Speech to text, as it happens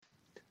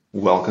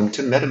Welcome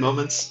to Meta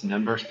Moments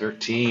number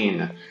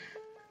 13.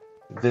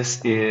 This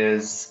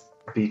is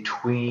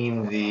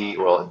during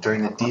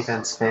the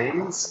defense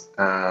phase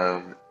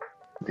of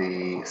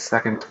the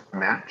second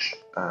match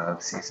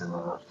of season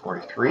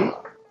 43.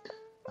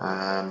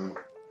 Um,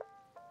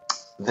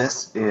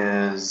 this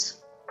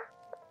is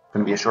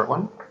going to be a short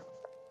one.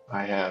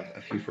 I have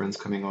a few friends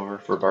coming over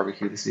for a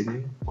barbecue this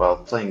evening. Well,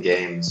 playing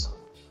games,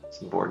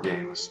 some board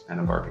games, and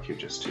a barbecue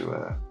just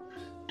to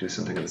do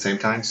something at the same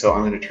time. So I'm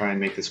going to try and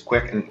make this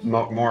quick and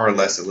more or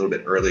less a little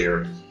bit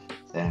earlier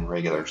than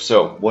regular.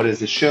 So what is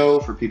the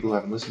show for people who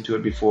haven't listened to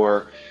it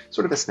before?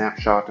 Sort of a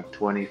snapshot of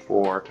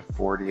 24 to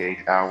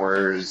 48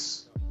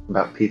 hours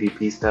about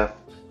PvP stuff,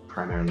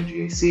 primarily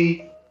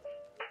GAC.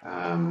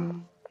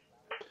 And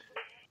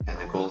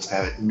the goal is to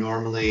have it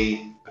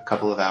normally a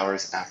couple of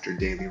hours after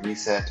daily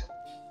reset.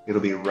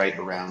 It'll be right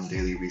around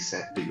daily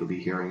reset that you'll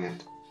be hearing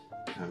it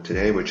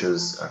today, which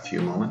is a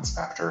few moments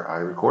after I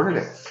recorded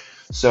it.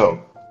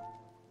 So,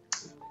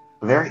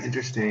 very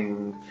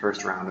interesting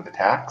first round of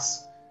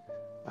attacks.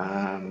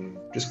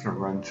 Just going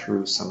to run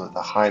through some of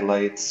the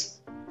highlights.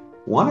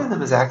 One of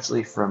them is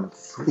actually from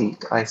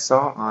Fleet. I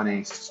saw on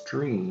a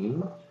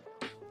stream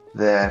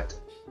that,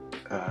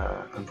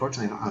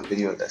 unfortunately, I don't have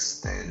video of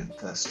this.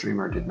 The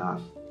streamer did not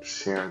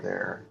share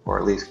their, or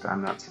at least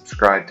I'm not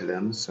subscribed to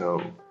them,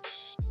 so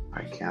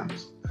I can't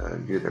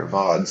view their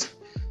VODs.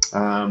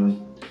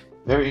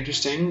 Very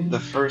interesting. The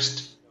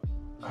first,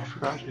 I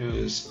forgot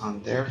who was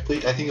on their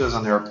fleet. I think it was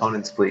on their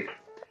opponent's fleet.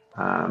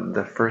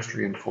 The first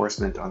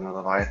reinforcement on the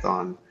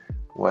Leviathan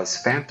was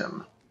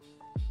Phantom,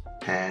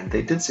 and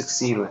they did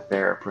succeed with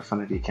their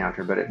profundity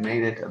counter, but it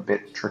made it a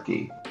bit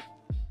tricky.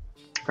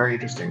 Very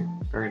interesting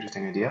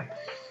idea.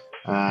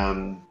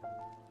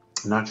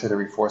 Not sure the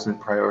reinforcement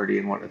priority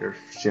and what other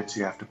ships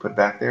you have to put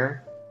back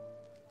there,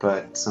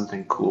 but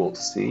something cool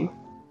to see.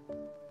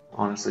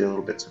 Honestly, a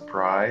little bit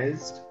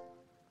surprised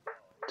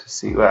to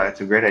see. Well, it's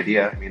a great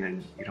idea. I mean,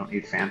 and you don't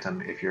need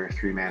Phantom if you're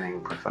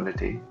 3-manning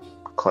profundity.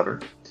 Clever.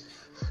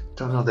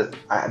 Don't know that,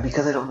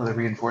 because I don't know the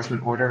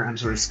reinforcement order, I'm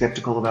sort of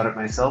skeptical about it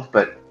myself,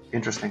 but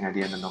interesting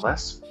idea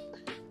nonetheless.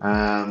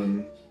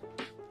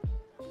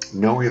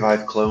 No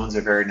revive clones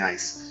are very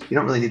nice. You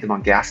don't really need them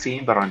on Gas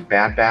Team, but on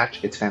Bad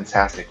Batch, it's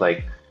fantastic.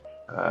 Like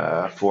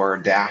for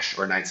Dash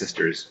or Night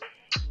Sisters,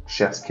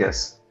 Chef's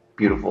Kiss,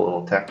 beautiful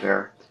little tech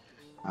there.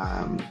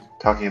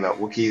 Talking about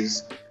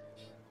Wookiees,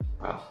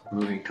 well,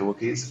 moving to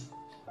Wookiees,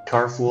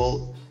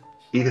 Tarfool,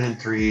 even in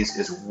threes,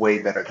 is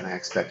way better than I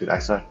expected. I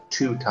saw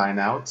 2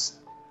 timeouts.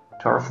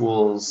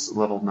 Tarfool's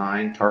level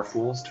 9,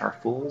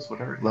 Tarfools,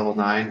 whatever, level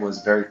 9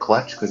 was very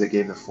clutch because it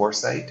gave the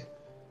foresight,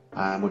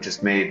 which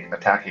just made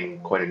attacking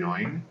quite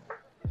annoying.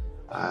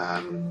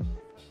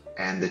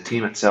 And the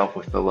team itself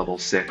with the level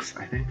 6,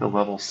 I think the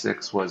level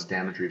 6 was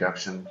damage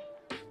reduction.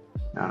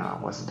 No,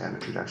 it wasn't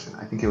damage reduction.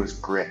 I think it was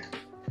grit.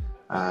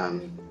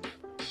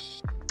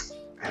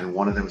 And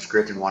one of them was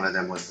grit and one of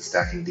them was the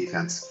stacking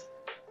defense.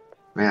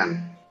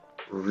 Man,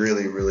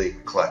 really, really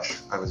clutch.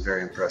 I was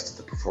very impressed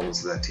with the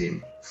performance of that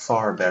team.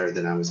 Far better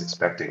than I was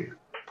expecting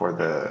for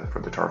the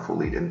Tarfool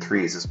lead in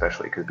threes,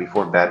 especially because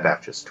before Bad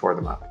Batch just tore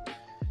them up.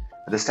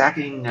 The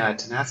stacking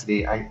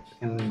tenacity,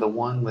 in the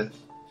one with,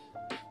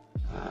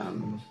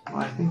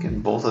 I think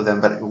in both of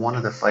them, but in one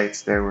of the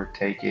fights they were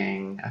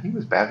taking, I think it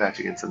was Bad Batch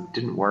against them,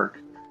 didn't work.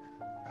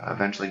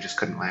 Eventually just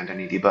couldn't land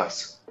any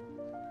debuffs.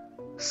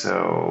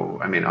 So,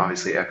 I mean,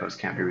 obviously echoes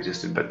can't be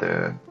resisted, but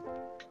the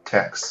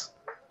techs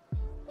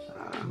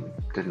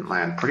didn't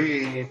land.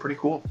 Pretty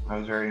cool. I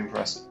was very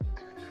impressed.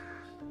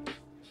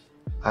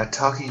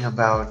 Talking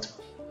about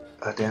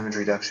damage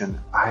reduction,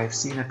 I've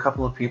seen a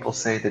couple of people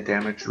say the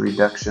damage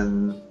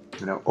reduction,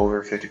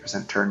 over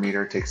 50% turn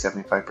meter takes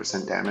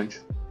 75% damage,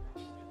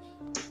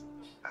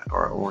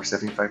 or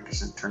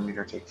 75% turn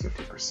meter takes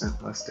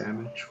 50% less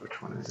damage.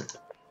 Which one is it?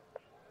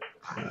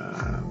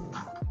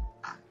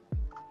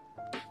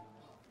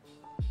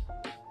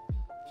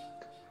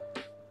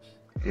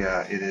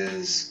 Yeah, it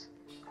is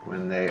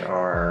when they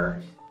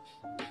are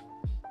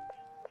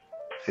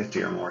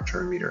 50 or more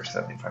turn meter,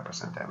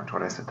 75% damage,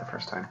 what I said the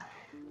first time.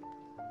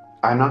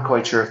 I'm not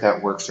quite sure if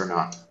that works or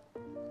not.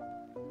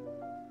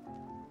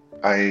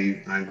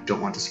 I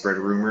don't want to spread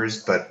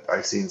rumors, but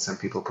I've seen some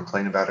people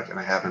complain about it and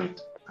I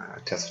haven't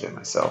tested it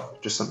myself.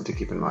 Just something to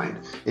keep in mind.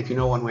 If you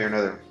know one way or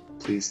another,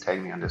 please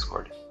tag me on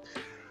Discord.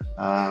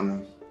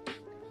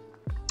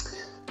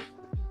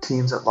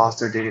 Teams that lost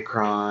their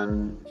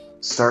Datacron,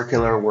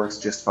 Starkiller works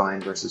just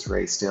fine versus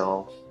Ray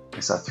still. I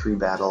saw 3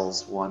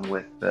 battles, 1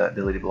 with the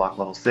ability to block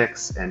level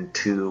 6 and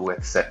 2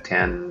 with set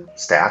 10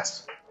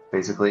 stats,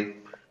 basically.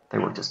 They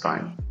work just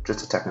fine.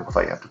 Just a technical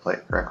fight, you have to play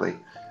it correctly.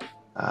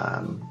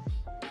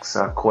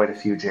 Saw quite a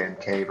few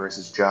JMK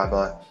versus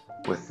Jabba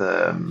with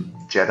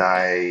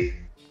Jedi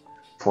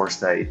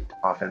Foresight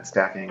offense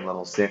stacking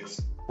level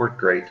 6. Worked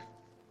great.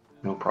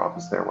 No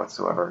problems there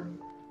whatsoever.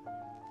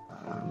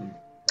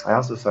 I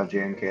also saw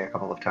JMK a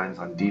couple of times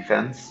on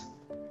defense,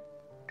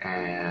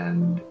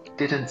 and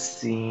didn't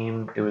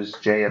seem, it was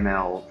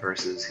JML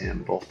versus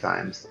him both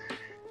times,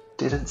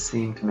 didn't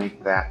seem to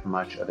make that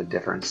much of a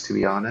difference, to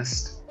be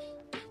honest.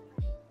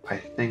 I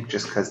think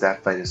just because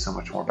that fight is so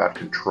much more about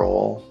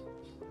control,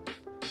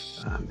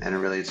 and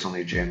really it's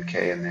only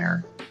JMK in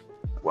there.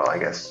 Well, I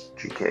guess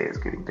GK is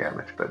getting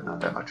damage, but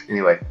not that much.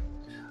 Anyway,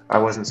 I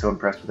wasn't so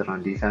impressed with it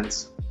on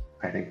defense.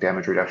 I think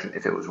damage reduction,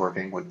 if it was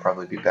working, would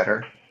probably be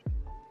better.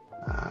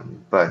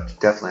 But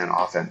definitely on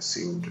offense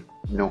seemed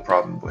no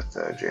problem with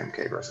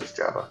JMK versus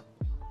Jabba.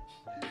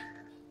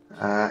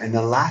 And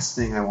the last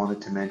thing I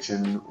wanted to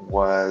mention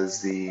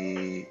was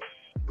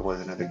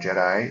another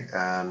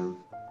Jedi.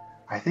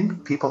 I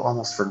think people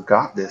almost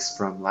forgot this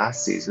from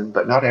last season,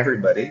 but not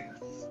everybody.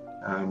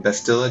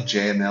 Bastila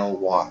JML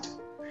Watt.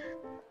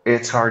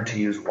 It's hard to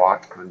use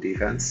Watt on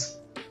defense,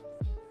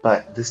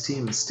 but this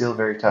team is still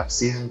very tough.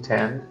 Season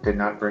 10 did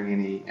not bring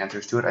any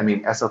answers to it. I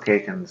mean,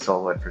 SLK can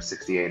solo it for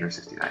 68 or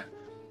 69.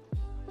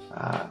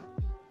 I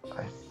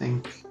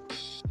think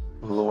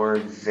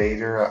Lord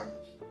Vader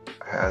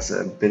has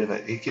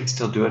he can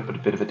still do it, but a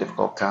bit of a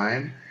difficult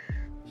time,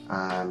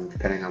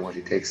 depending on what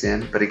he takes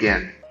in. But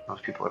again,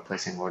 most people are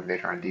placing Lord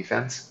Vader on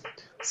defense.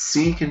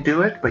 C can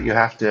do it, but you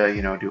have to,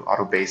 do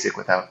auto basic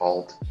without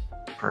ult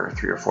for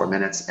 3 or 4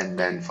 minutes, and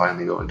then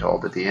finally go into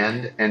ult at the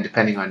end. And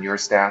depending on your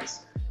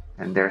stats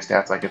and their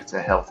stats, like if it's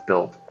a health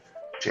build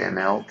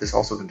JML, this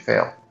also can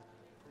fail.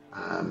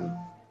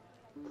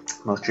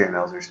 Most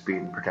JMLs are speed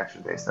and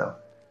protection based though.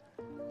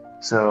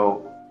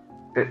 So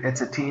it's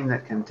a team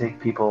that can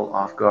take people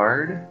off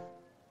guard,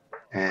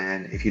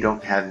 and if you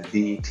don't have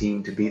the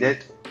team to beat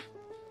it,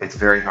 it's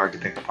very hard to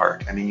pick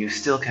apart. I mean, you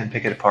still can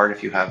pick it apart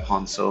if you have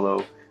Han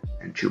Solo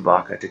and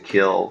Chewbacca to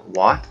kill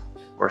Watt,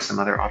 or some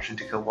other option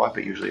to kill Watt,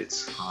 but usually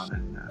it's Han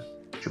and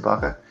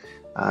Chewbacca.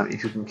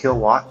 If you can kill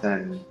Watt,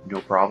 then no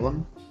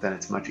problem. Then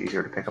it's much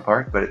easier to pick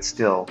apart, but it's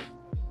still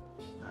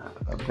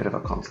a bit of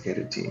a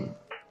complicated team.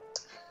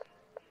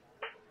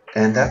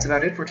 And that's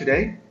about it for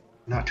today.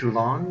 Not too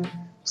long.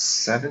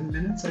 7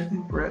 minutes, I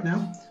think we're at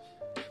now.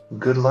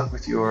 Good luck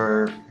with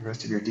the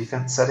rest of your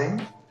defense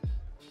setting.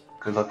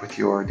 Good luck with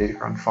your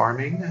Datacron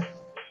farming.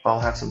 I'll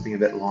have something a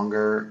bit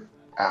longer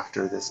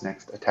after this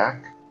next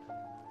attack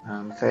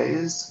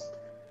phase.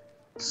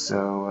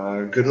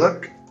 So good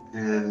luck,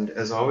 and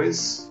as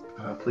always,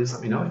 please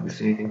let me know if you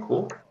see anything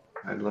cool.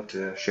 I'd love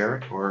to share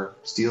it or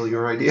steal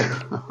your idea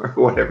or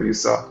whatever you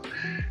saw.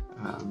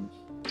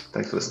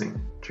 Thanks for listening.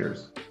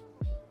 Cheers.